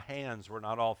not all hands. We're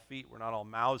not all feet. We're not all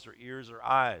mouths or ears or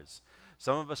eyes.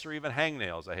 Some of us are even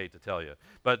hangnails, I hate to tell you.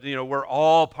 But, we're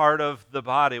all part of the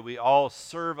body. We all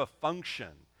serve a function.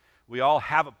 We all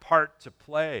have a part to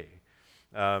play.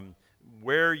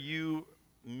 Where you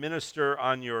minister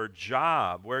on your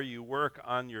job, where you work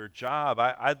on your job,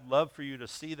 I'd love for you to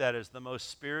see that as the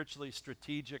most spiritually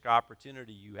strategic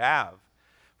opportunity you have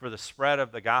for the spread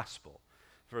of the gospel,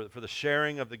 for the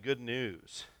sharing of the good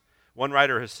news. One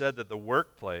writer has said that the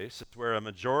workplace is where a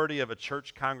majority of a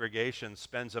church congregation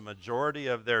spends a majority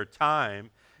of their time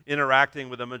interacting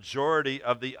with a majority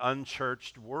of the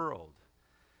unchurched world.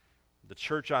 The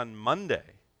church on Monday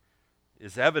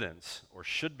is evidence, or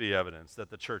should be evidence, that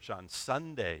the church on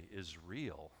Sunday is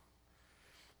real.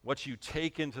 What you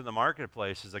take into the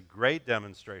marketplace is a great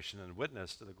demonstration and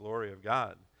witness to the glory of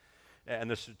God.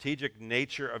 And the strategic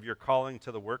nature of your calling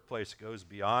to the workplace goes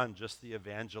beyond just the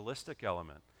evangelistic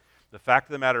element. The fact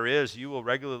of the matter is, you will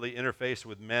regularly interface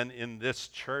with men in this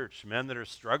church, men that are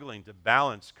struggling to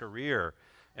balance career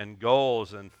and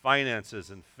goals and finances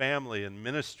and family and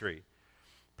ministry.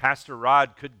 Pastor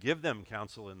Rod could give them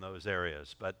counsel in those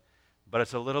areas, but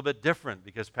it's a little bit different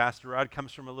because Pastor Rod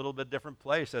comes from a little bit different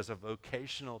place as a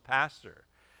vocational pastor.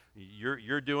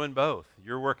 You're doing both.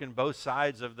 You're working both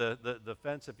sides of the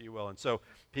fence, if you will. And so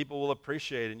people will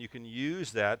appreciate it, and you can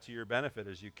use that to your benefit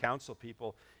as you counsel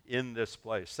people in this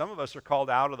place. Some of us are called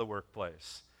out of the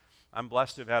workplace. I'm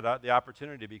blessed to have had the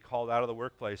opportunity to be called out of the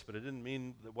workplace, but it didn't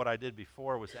mean that what I did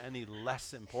before was any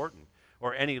less important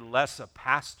or any less a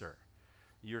pastor.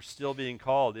 You're still being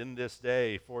called in this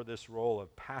day for this role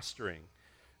of pastoring.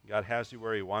 God has you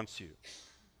where he wants you.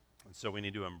 And so we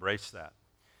need to embrace that.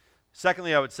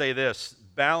 Secondly, I would say this: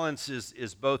 balance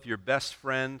is both your best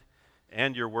friend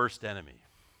and your worst enemy.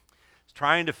 It's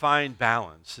trying to find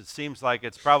balance. It seems like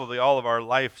it's probably all of our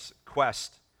life's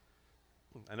quest.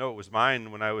 I know it was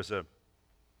mine when I was a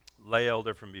lay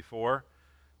elder from before.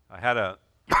 I had a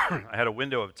I had a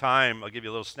window of time. I'll give you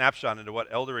a little snapshot into what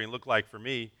eldering looked like for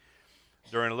me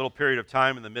during a little period of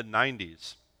time in the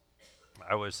mid-90s.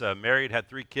 I was married, had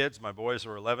 3 kids. My boys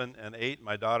were 11 and 8.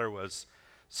 My daughter was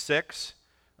 6.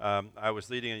 I was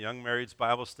leading a young marrieds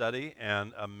Bible study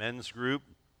and a men's group.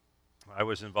 I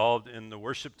was involved in the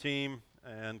worship team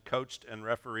and coached and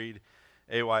refereed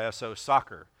AYSO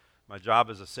soccer. My job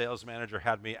as a sales manager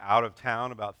had me out of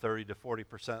town about 30 to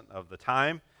 40% of the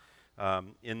time.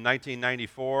 In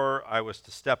 1994, I was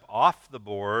to step off the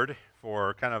board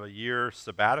for kind of a year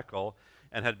sabbatical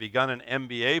and had begun an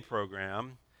MBA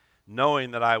program,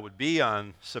 knowing that I would be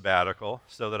on sabbatical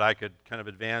so that I could kind of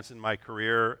advance in my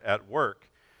career at work.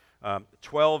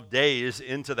 12 days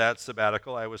into that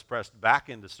sabbatical, I was pressed back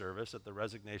into service at the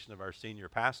resignation of our senior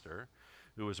pastor,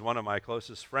 who was one of my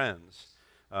closest friends.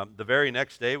 The very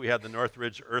next day, we had the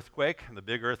Northridge earthquake, the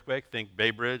big earthquake. Think Bay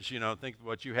Bridge, think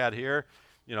what you had here,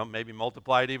 maybe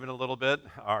multiplied even a little bit.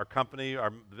 Our company,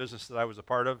 the business that I was a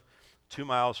part of, 2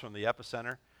 miles from the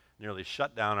epicenter, nearly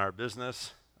shut down our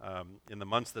business. In the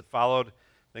months that followed,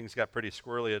 things got pretty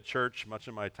squirrely at church. Much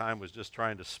of my time was just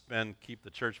trying to keep the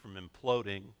church from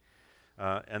imploding.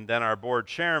 And then our board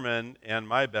chairman and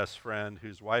my best friend,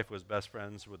 whose wife was best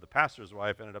friends with the pastor's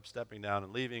wife, ended up stepping down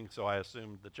and leaving, so I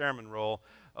assumed the chairman role.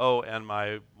 Oh, and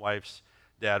my wife's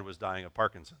dad was dying of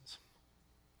Parkinson's.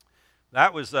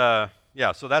 That was, so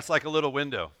that's like a little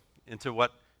window into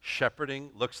what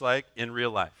shepherding looks like in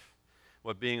real life,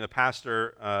 what being a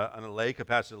pastor on a lay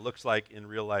capacity looks like in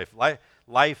real life.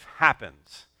 Life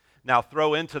happens. Now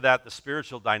throw into that the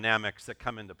spiritual dynamics that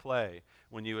come into play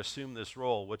when you assume this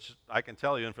role, which I can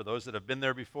tell you, and for those that have been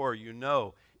there before,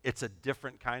 it's a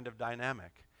different kind of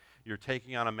dynamic. You're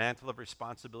taking on a mantle of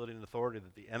responsibility and authority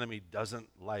that the enemy doesn't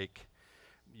like.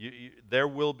 There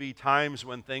will be times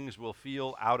when things will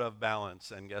feel out of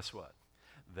balance, and guess what?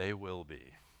 They will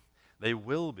be. They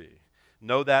will be.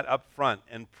 Know that up front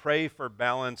and pray for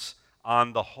balance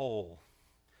on the whole.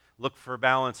 Look for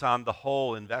balance on the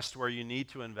whole. Invest where you need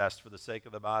to invest for the sake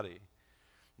of the body.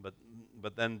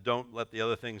 But then don't let the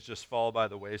other things just fall by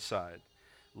the wayside.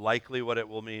 Likely what it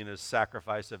will mean is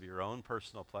sacrifice of your own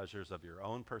personal pleasures, of your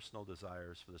own personal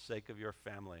desires for the sake of your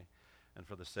family and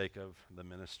for the sake of the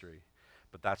ministry.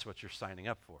 But that's what you're signing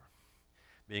up for.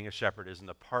 Being a shepherd isn't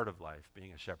a part of life.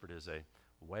 Being a shepherd is a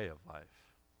way of life.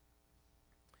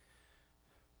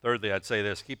 Thirdly, I'd say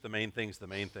this: keep the main things the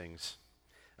main things.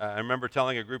 I remember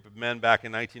telling a group of men back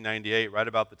in 1998, right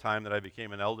about the time that I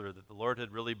became an elder, that the Lord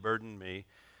had really burdened me.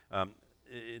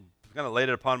 It kind of laid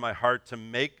it upon my heart to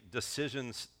make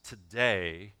decisions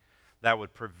today that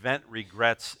would prevent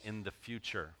regrets in the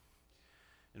future.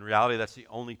 In reality, that's the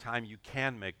only time you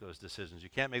can make those decisions. You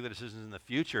can't make the decisions in the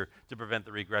future to prevent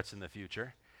the regrets in the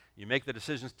future. You make the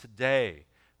decisions today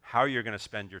how you're going to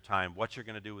spend your time, what you're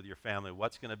going to do with your family,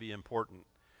 what's going to be important.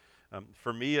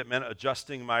 For me, it meant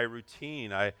adjusting my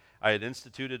routine. I had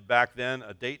instituted back then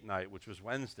a date night, which was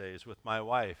Wednesdays with my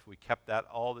wife. We kept that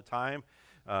all the time.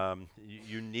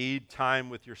 You need time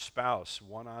with your spouse,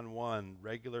 one-on-one,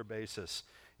 regular basis.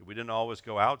 We didn't always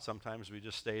go out. Sometimes we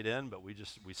just stayed in, but we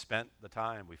spent the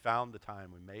time. We found the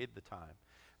time. We made the time.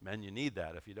 Men, you need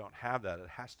that. If you don't have that, it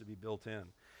has to be built in.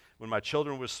 When my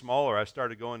children were smaller, I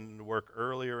started going to work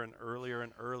earlier and earlier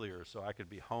and earlier so I could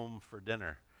be home for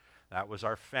dinner. That was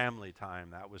our family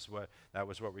time. That was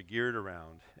what we geared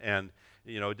around. And,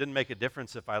 it didn't make a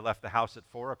difference if I left the house at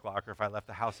 4 o'clock or if I left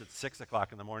the house at 6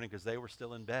 o'clock in the morning because they were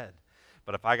still in bed.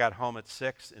 But if I got home at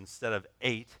 6 instead of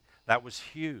 8, that was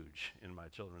huge in my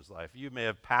children's life. You may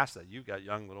have passed that. You've got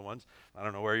young little ones. I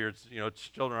don't know where your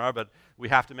children are, but we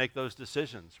have to make those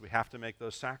decisions. We have to make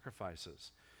those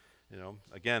sacrifices.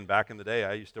 Again, back in the day,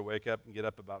 I used to wake up and get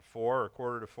up about 4 or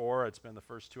quarter to 4. I'd spend the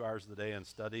first 2 hours of the day in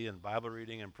study and Bible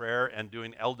reading and prayer and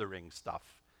doing eldering stuff.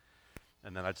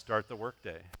 And then I'd start the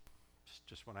workday,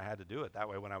 just when I had to do it. That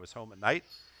way, when I was home at night,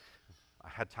 I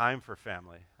had time for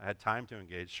family. I had time to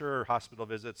engage. Sure, hospital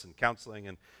visits and counseling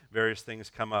and various things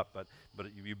come up, but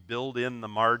you build in the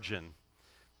margin.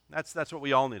 That's what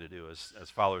we all need to do as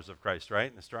followers of Christ,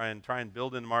 right? Is try and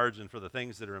build in margin for the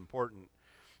things that are important.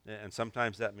 And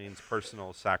sometimes that means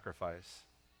personal sacrifice.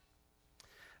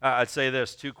 I'd say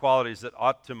this, 2 qualities that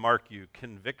ought to mark you: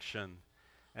 conviction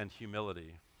and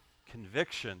humility.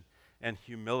 Conviction and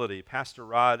humility. Pastor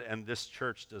Rod and this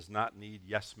church does not need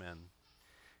yes men.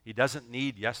 He doesn't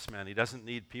need yes men. He doesn't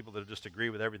need people that just agree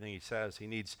with everything he says. He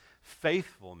needs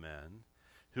faithful men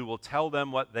who will tell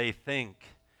them what they think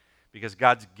because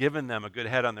God's given them a good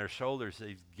head on their shoulders.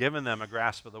 He's given them a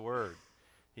grasp of the word.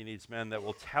 He needs men that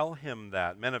will tell him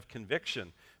that, men of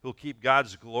conviction who will keep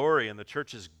God's glory and the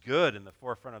church's good in the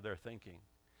forefront of their thinking.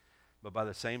 But by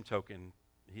the same token,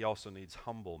 he also needs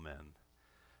humble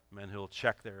men who will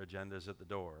check their agendas at the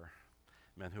door,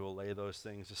 men who will lay those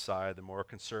things aside. They're more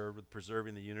concerned with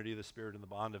preserving the unity of the Spirit and the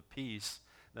bond of peace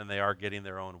than they are getting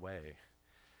their own way.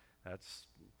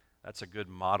 That's a good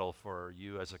model for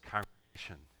you as a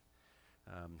congregation,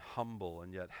 humble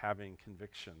and yet having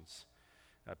convictions.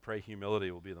 I pray humility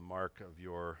will be the mark of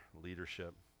your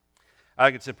leadership. I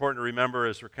think it's important to remember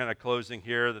as we're kind of closing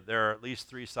here that there are at least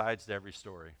 3 sides to every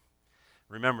story.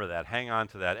 Remember that. Hang on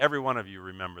to that. Every one of you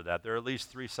remember that. There are at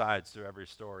least 3 sides to every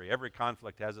story. Every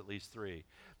conflict has at least 3.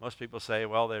 Most people say,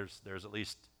 well, there's at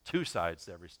least 2 sides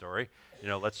to every story.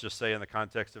 Let's just say in the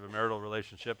context of a marital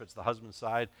relationship, it's the husband's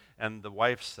side and the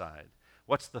wife's side.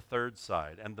 What's the 3rd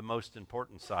side and the most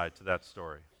important side to that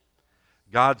story?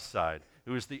 God's side,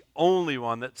 who is the only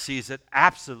one that sees it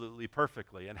absolutely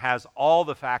perfectly and has all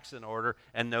the facts in order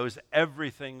and knows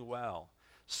everything well.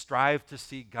 Strive to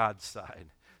see God's side.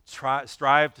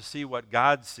 Strive to see what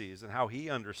God sees and how he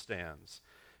understands.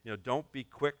 Don't be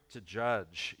quick to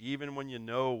judge, even when you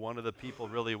know one of the people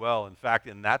really well. In fact,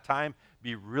 in that time,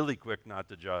 be really quick not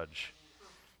to judge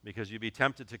because you'd be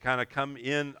tempted to kind of come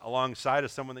in alongside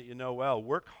of someone that you know well.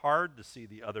 Work hard to see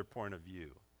the other point of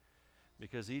view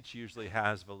because each usually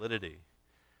has validity.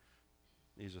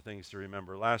 These are things to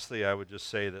remember. Lastly, I would just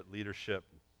say that leadership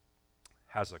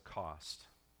has a cost.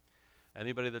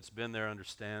 Anybody that's been there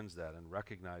understands that and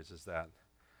recognizes that.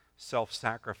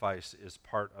 Self-sacrifice is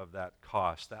part of that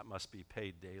cost. That must be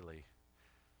paid daily.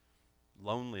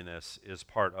 Loneliness is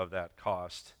part of that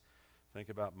cost. Think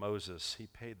about Moses. He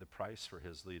paid the price for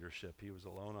his leadership. He was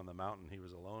alone on the mountain. He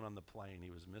was alone on the plain.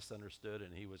 He was misunderstood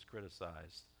and he was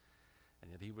criticized.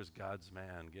 And yet he was God's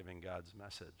man giving God's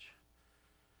message.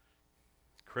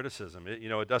 Criticism,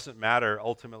 it doesn't matter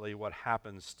ultimately what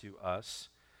happens to us,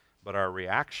 but our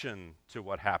reaction to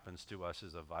what happens to us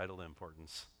is of vital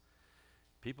importance.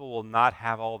 People will not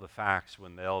have all the facts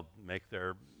when they'll make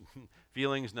their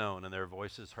feelings known and their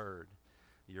voices heard.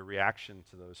 Your reaction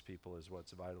to those people is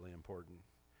what's vitally important.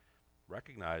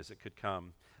 Recognize it could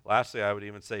come. Lastly, I would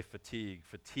even say fatigue.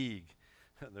 Fatigue.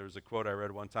 There was a quote I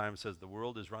read one time that says, "The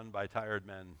world is run by tired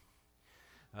men."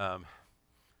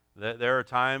 There are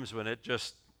times when it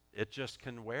just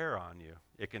can wear on you.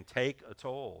 It can take a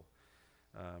toll.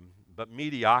 But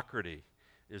mediocrity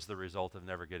is the result of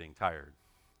never getting tired.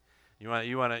 You want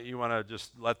to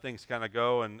just let things kind of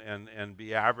go and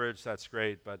be average. That's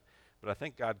great. But I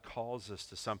think God calls us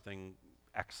to something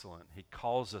excellent. He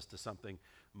calls us to something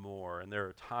more. And there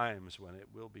are times when it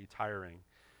will be tiring.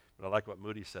 But I like what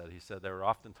Moody said. He said there were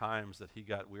often times that he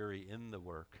got weary in the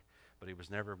work, but he was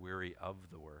never weary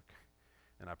of the work.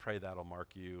 And I pray that'll mark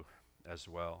you as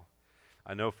well.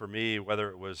 I know for me, whether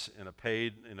it was in a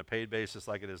paid basis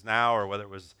like it is now, or whether it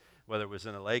was whether it was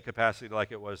in a lay capacity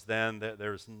like it was then,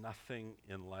 there's nothing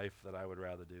in life that I would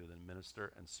rather do than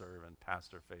minister and serve and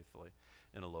pastor faithfully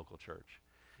in a local church.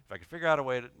 If I could figure out a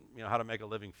way to, how to make a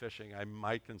living fishing, I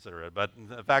might consider it. But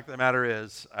the fact of the matter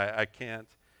is, I can't.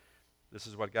 This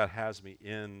is what God has me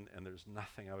in, and there's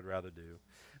nothing I would rather do.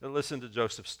 Listen to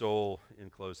Joseph Stoll in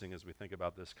closing as we think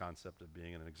about this concept of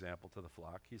being an example to the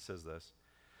flock. He says this: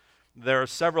 there are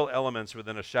several elements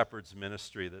within a shepherd's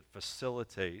ministry that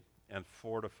facilitate and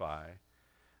fortify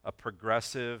a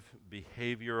progressive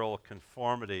behavioral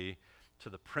conformity to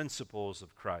the principles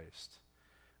of Christ.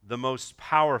 The most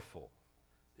powerful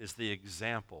is the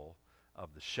example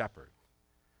of the shepherd.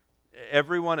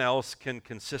 Everyone else can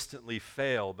consistently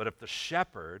fail, but if the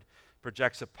shepherd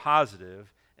projects a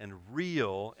positive and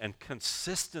real and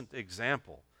consistent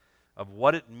example of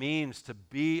what it means to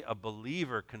be a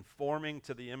believer conforming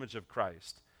to the image of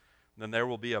Christ, then there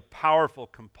will be a powerful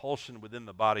compulsion within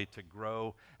the body to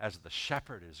grow as the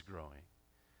shepherd is growing.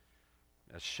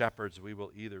 As shepherds, we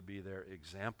will either be their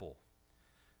example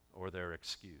or their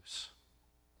excuse.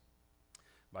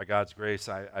 By God's grace,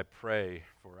 I pray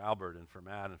for Albert and for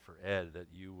Matt and for Ed that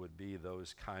you would be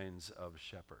those kinds of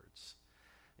shepherds,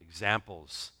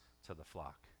 examples to the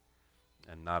flock,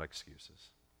 and not excuses.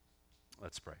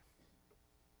 Let's pray.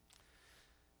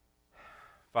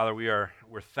 Father, we're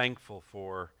thankful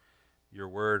for your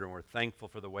word, and we're thankful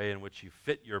for the way in which you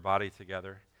fit your body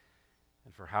together,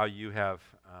 and for how you have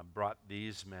brought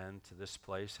these men to this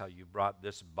place, how you brought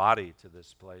this body to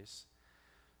this place,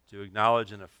 to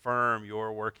acknowledge and affirm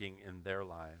your working in their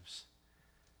lives.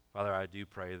 Father, I do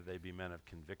pray that they be men of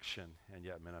conviction and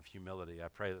yet men of humility. I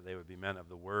pray that they would be men of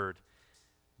the word,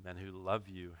 men who love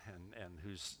you and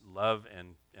whose love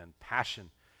and passion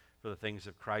for the things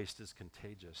of Christ is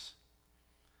contagious.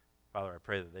 Father, I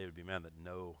pray that they would be men that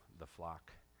know the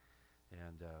flock.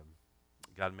 And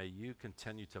God, may you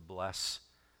continue to bless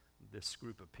this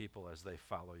group of people as they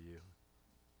follow you.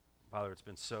 Father, it's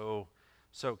been so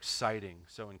exciting,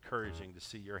 so encouraging to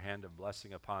see your hand of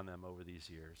blessing upon them over these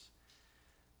years.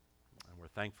 And we're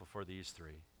thankful for these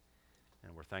three,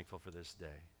 and we're thankful for this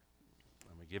day.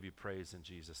 And we give you praise in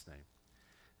Jesus'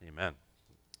 name. Amen.